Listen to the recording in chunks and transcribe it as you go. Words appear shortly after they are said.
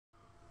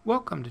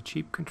Welcome to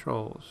Cheap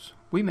Controls.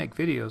 We make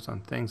videos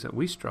on things that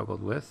we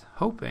struggled with,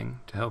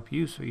 hoping to help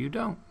you so you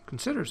don't.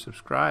 Consider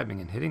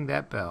subscribing and hitting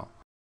that bell.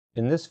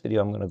 In this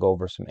video, I'm going to go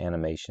over some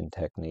animation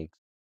techniques.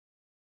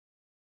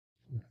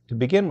 To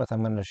begin with,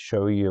 I'm going to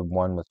show you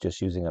one with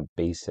just using a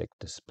basic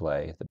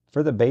display.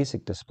 For the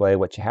basic display,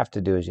 what you have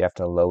to do is you have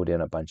to load in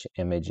a bunch of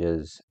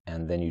images,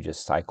 and then you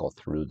just cycle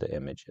through the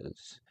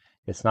images.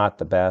 It's not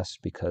the best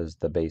because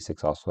the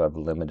basics also have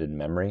limited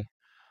memory,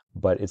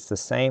 but it's the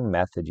same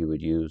method you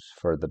would use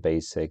for the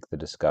basic, the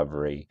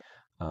discovery,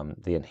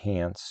 the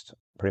enhanced,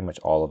 pretty much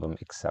all of them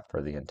except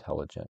for the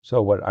intelligent.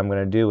 So what I'm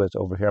going to do is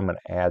over here, I'm going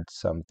to add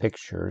some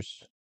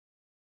pictures.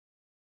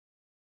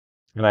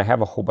 And I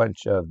have a whole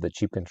bunch of the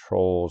Cheap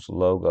Controls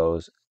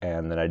logos,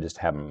 and then I just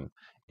have them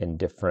in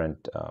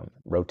different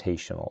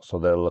rotational, so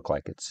they'll look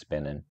like it's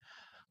spinning.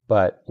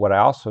 But what I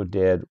also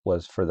did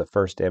was for the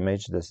first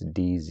image, this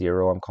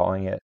D0 I'm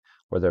calling it,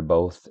 where they're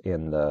both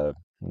in the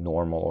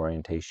normal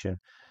orientation,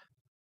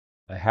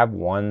 I have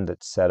one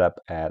that's set up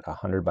at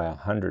 100 by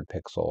 100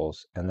 pixels,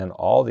 and then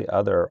all the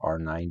other are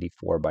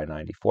 94 by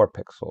 94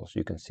 pixels.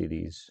 You can see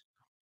these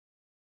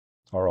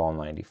are all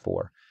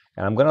 94.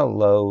 And I'm going to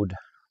load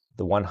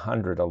the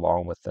 100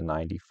 along with the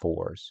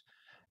 94s.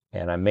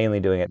 And I'm mainly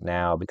doing it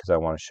now because I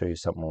want to show you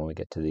something when we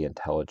get to the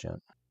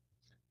intelligent.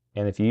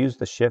 And if you use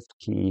the shift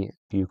key,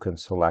 you can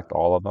select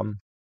all of them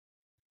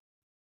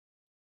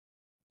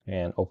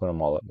and open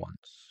them all at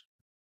once.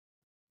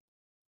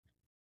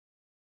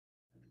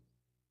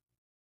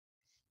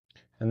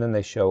 And then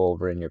they show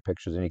over in your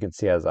pictures, and you can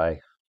see it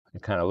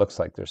kind of looks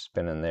like they're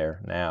spinning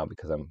there now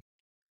because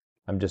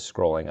I'm just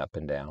scrolling up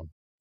and down.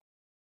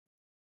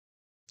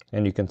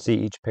 And you can see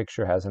each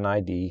picture has an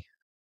ID.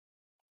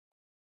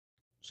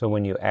 So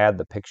when you add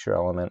the picture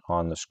element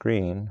on the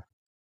screen,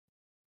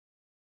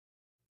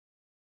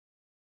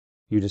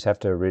 you just have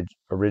to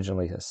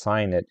originally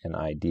assign it an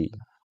ID.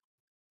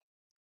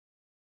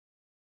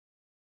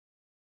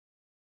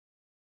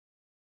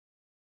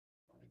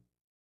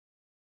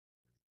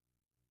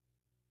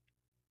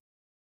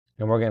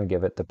 And we're going to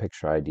give it the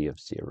picture ID of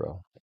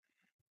 0.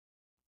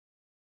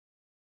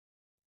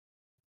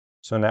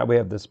 So now we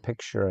have this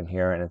picture in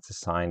here and it's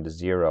assigned to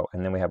 0,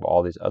 and then we have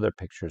all these other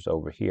pictures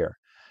over here.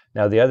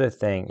 Now the other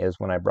thing is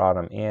when I brought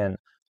them in,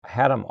 I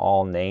had them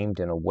all named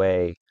in a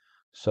way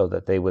so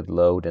that they would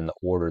load in the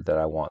order that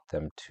I want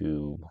them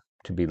to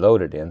be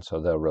loaded in,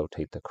 so they'll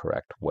rotate the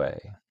correct way.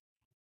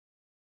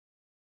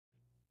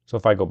 So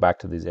if I go back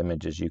to these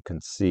images, you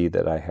can see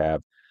that I have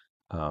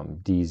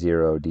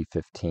D0,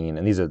 D15,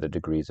 and these are the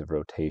degrees of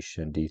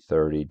rotation,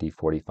 D30,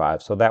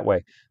 D45. So that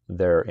way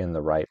they're in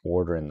the right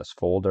order in this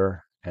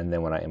folder, and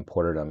then when I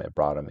imported them, it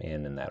brought them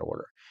in that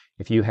order.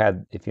 If you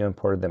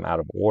imported them out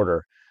of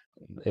order,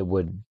 it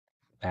would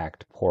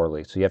act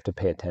poorly. So you have to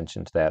pay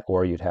attention to that,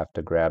 or you'd have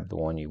to grab the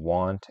one you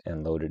want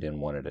and load it in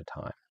one at a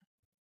time.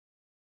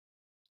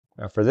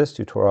 Now for this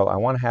tutorial, I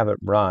want to have it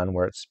run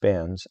where it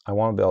spins. I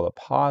want to be able to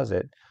pause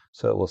it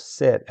so it will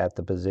sit at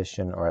the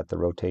position or at the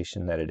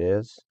rotation that it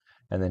is,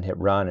 and then hit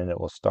run and it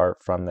will start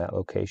from that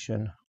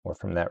location or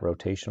from that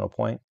rotational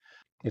point.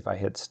 If I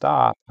hit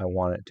stop, I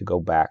want it to go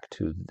back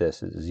to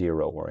this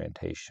 0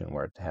 orientation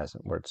where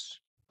it's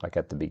like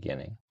at the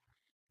beginning.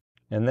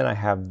 And then I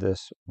have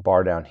this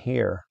bar down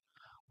here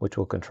which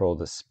will control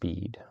the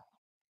speed.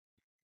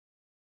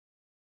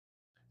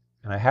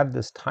 And I have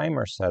this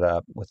timer set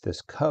up with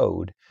this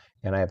code,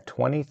 and I have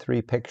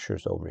 23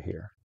 pictures over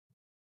here.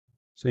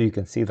 So you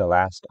can see the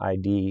last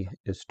ID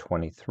is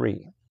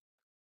 23.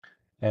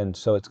 And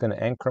so it's going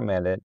to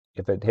increment it.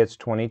 If it hits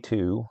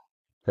 22,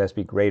 it has to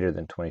be greater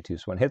than 22.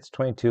 So when it hits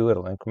 22,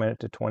 it'll increment it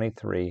to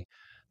 23.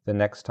 The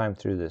next time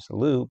through this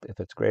loop, if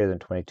it's greater than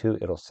 22,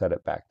 it'll set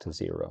it back to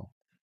 0.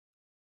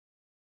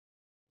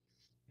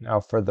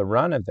 Now for the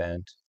run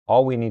event,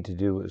 all we need to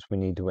do is we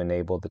need to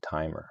enable the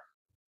timer.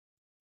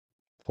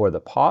 For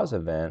the pause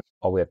event,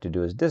 all we have to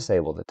do is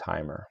disable the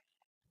timer.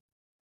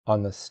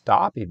 On the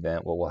stop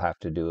event, what we'll have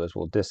to do is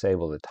we'll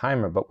disable the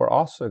timer, but we're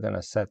also going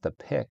to set the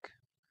pick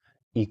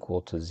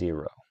equal to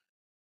 0.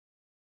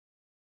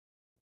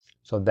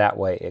 So that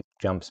way it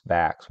jumps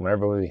back. So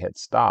whenever we hit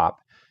stop,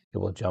 it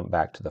will jump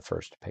back to the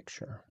first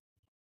picture.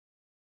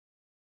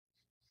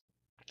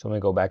 So when we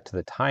go back to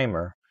the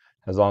timer,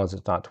 as long as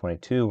it's not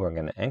 22, we're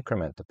going to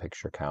increment the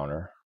picture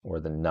counter, or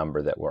the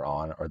number that we're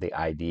on, or the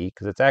ID,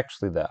 because it's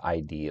actually the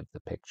ID of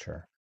the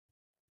picture.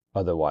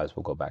 Otherwise,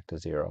 we'll go back to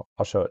 0.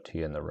 I'll show it to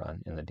you in the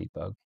run, in the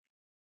debug.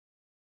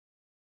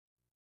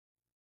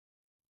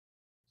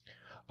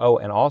 Oh,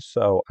 and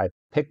also I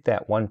picked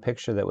that one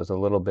picture that was a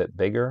little bit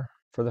bigger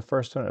for the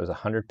first one. It was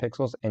 100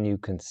 pixels, and you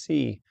can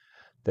see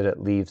that it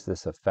leaves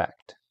this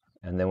effect.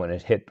 And then when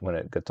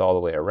it gets all the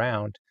way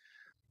around,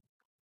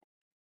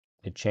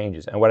 it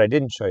changes. And what I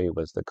didn't show you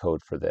was the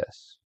code for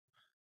this.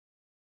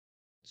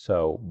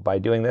 So by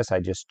doing this, I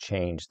just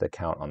changed the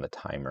count on the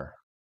timer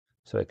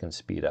so it can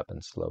speed up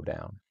and slow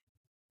down.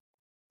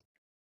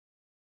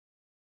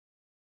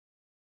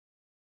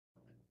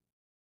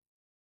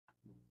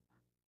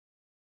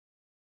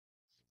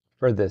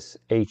 For this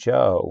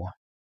HO,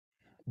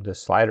 the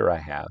slider I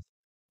have,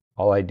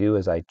 all I do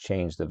is I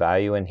change the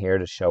value in here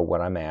to show what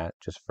I'm at,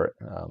 just for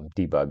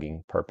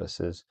debugging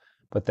purposes.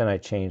 But then I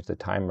change the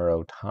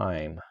timer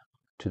time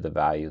to the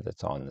value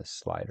that's on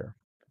this slider.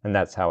 And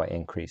that's how I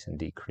increase and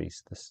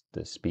decrease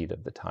the speed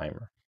of the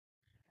timer.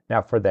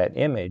 Now for that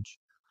image,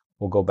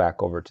 we'll go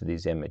back over to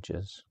these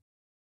images.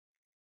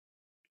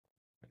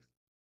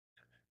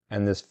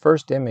 And this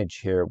first image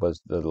here was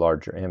the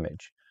larger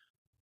image.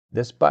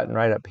 This button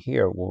right up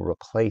here will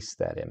replace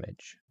that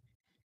image.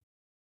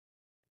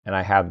 And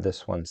I have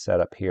this one set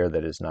up here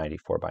that is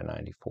 94 by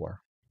 94.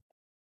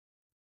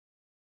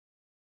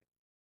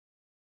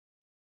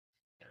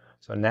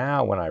 So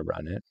now when I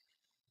run it,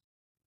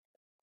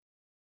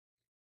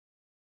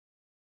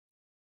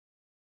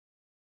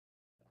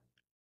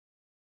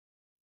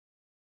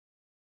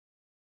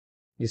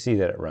 you see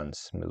that it runs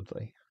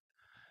smoothly.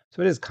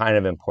 So it is kind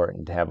of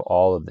important to have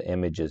all of the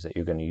images that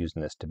you're going to use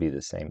in this to be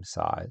the same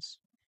size.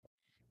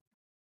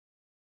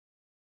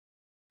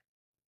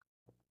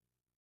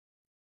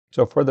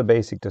 So for the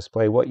basic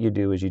display, what you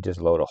do is you just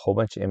load a whole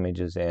bunch of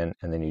images in,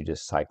 and then you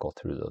just cycle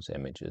through those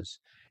images.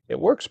 It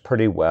works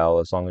pretty well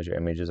as long as your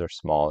images are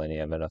small and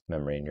you have enough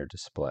memory in your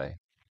display.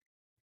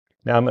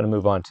 Now I'm going to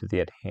move on to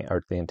the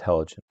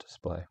intelligent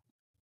display.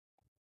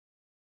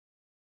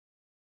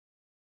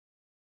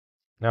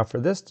 Now for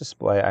this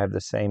display, I have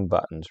the same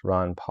buttons,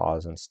 run,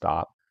 pause, and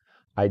stop.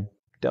 I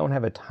don't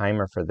have a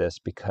timer for this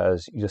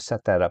because you just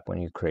set that up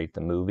when you create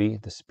the movie,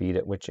 the speed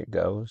at which it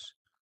goes.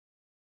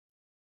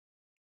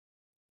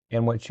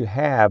 And what you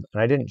have,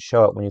 and I didn't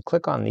show it, when you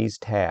click on these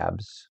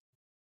tabs,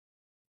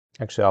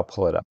 actually I'll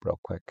pull it up real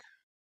quick.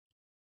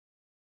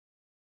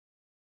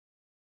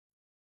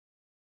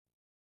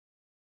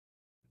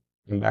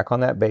 And back on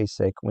that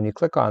basic, when you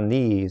click on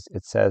these,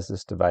 it says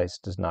this device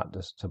does not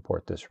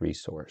support this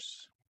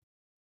resource.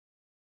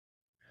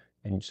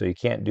 And so you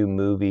can't do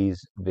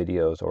movies,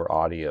 videos, or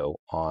audio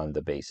on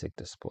the basic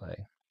display.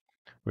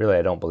 Really,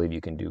 I don't believe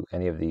you can do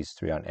any of these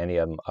three on any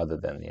of them other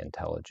than the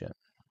intelligent.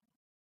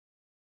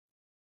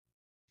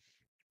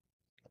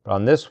 But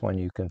on this one,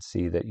 you can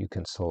see that you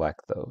can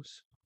select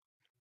those.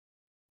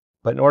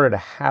 But in order to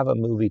have a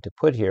movie to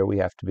put here, we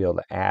have to be able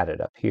to add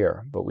it up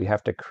here. But we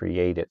have to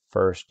create it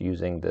first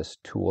using this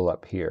tool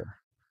up here,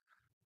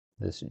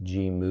 this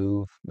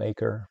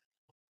GmovMaker.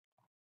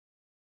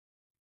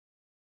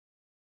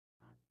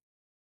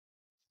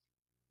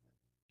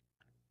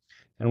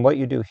 And what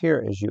you do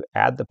here is you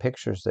add the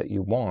pictures that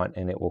you want,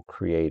 and it will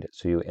create it.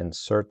 So you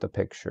insert the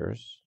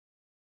pictures,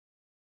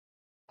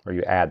 or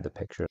you add the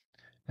pictures.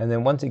 And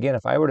then once again,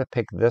 if I were to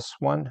pick this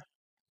one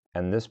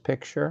and this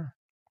picture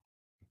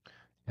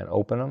and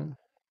open them,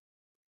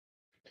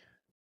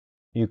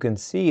 you can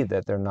see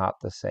that they're not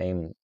the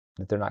same,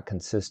 that they're not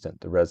consistent,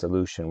 the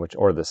resolution,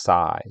 or the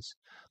size.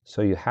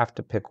 So you have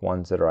to pick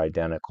ones that are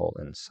identical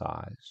in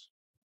size.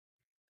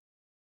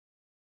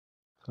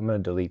 So I'm going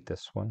to delete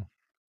this one.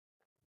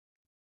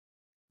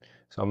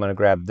 So I'm going to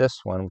grab this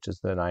one, which is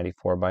the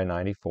 94 by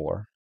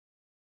 94.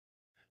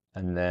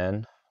 And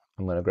then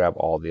I'm going to grab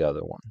all the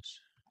other ones.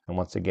 And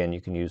once again,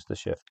 you can use the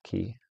Shift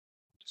key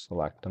to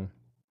select them.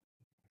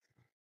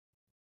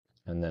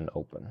 And then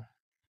open.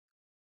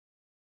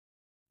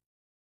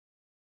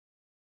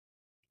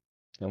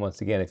 And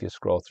once again, if you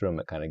scroll through them,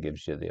 it kind of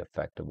gives you the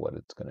effect of what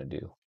it's going to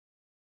do.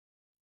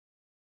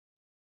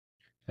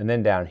 And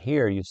then down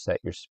here, you set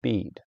your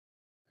speed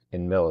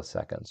in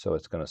milliseconds. So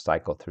it's going to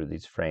cycle through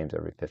these frames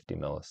every 50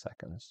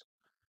 milliseconds.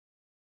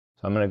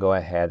 So I'm going to go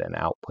ahead and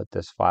output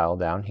this file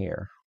down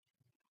here.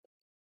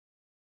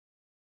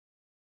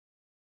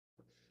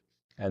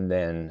 And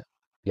then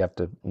you have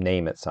to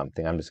name it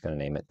something. I'm just going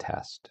to name it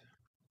test.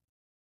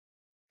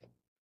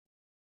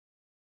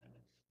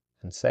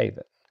 And save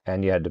it.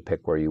 And you had to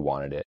pick where you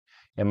wanted it.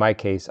 In my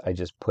case, I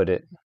just put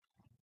it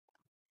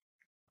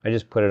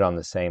on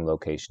the same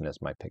location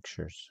as my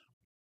pictures.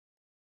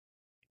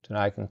 So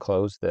now I can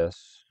close this.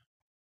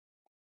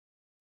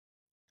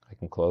 I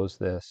can close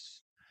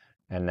this.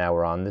 And now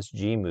we're on this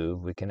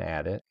Gmove. We can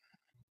add it.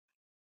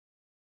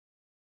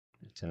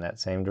 It's in that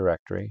same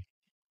directory.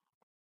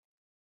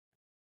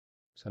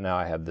 So now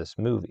I have this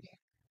movie.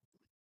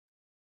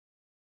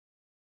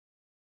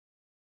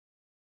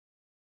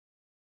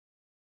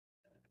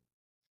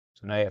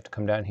 So now you have to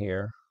come down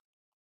here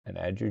and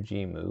add your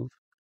Gmove.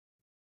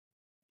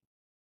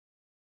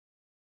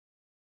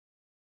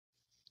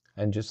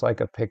 And just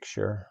like a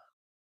picture,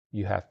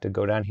 you have to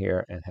go down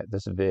here and hit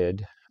this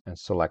vid and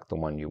select the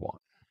one you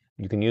want.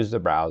 You can use the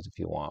browse if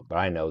you want, but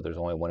I know there's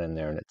only one in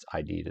there and it's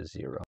ID to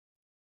 0.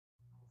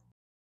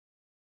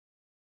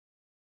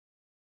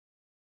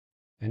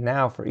 And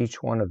now for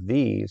each one of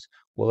these,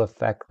 we'll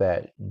affect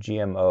that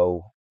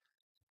GMO,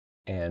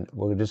 and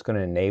we're just going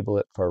to enable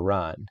it for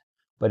run.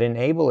 But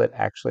enable it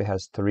actually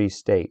has 3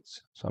 states.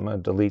 So I'm going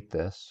to delete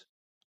this.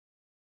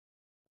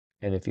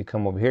 And if you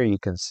come over here, you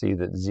can see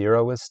that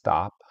 0 is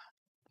stop,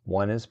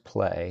 1 is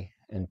play,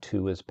 and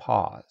 2 is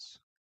pause.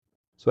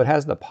 So it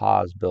has the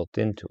pause built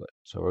into it.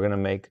 So we're going to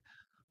make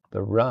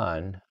the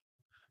run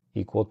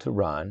equal to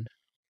run.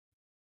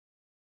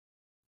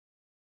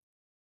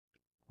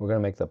 we're going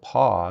to make the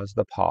pause,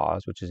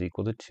 which is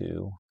equal to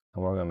 2,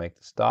 and we're going to make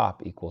the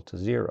stop equal to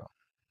 0.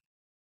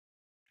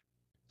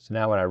 So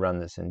now when I run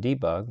this in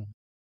debug,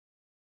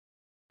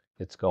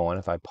 it's going.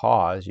 If I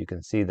pause, you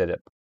can see that it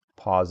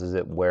pauses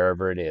it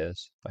wherever it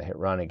is. If I hit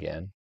run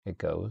again, it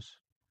goes.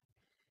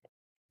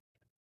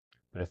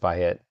 But if I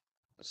hit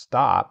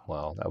stop,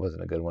 well, that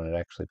wasn't a good one. It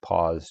actually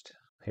paused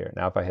here.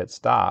 Now if I hit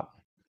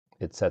stop,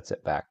 it sets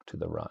it back to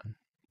the run.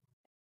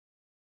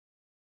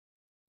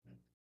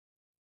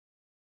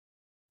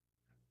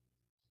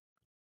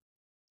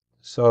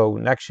 So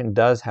Nextion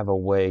does have a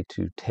way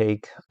to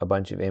take a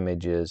bunch of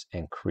images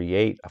and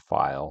create a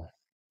file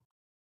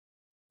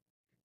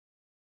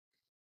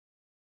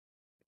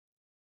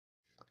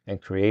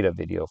and create a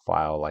video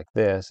file like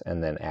this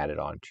and then add it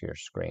onto your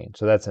screen.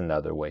 So that's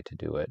another way to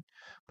do it.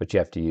 But you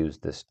have to use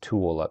this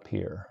tool up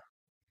here,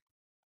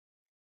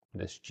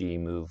 this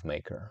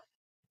GmovMaker.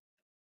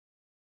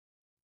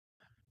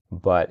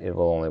 But it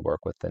will only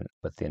work with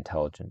the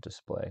intelligent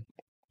display.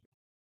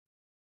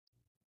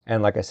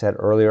 And like I said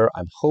earlier,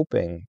 I've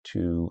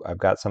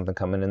got something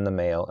coming in the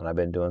mail and I've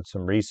been doing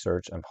some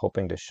research. I'm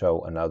hoping to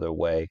show another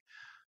way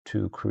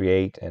to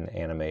create an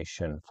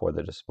animation for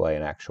the display,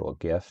 an actual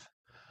GIF.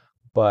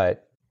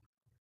 But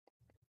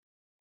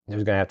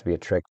there's going to have to be a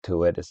trick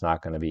to it. It's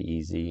not going to be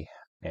easy.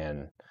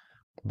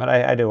 But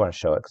I do want to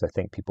show it because I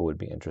think people would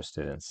be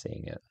interested in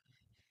seeing it.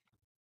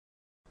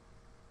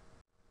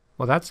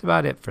 Well, that's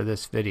about it for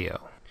this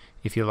video.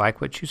 If you like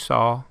what you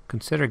saw,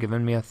 consider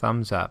giving me a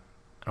thumbs up,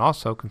 and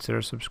also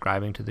consider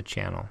subscribing to the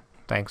channel.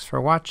 Thanks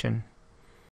for watching.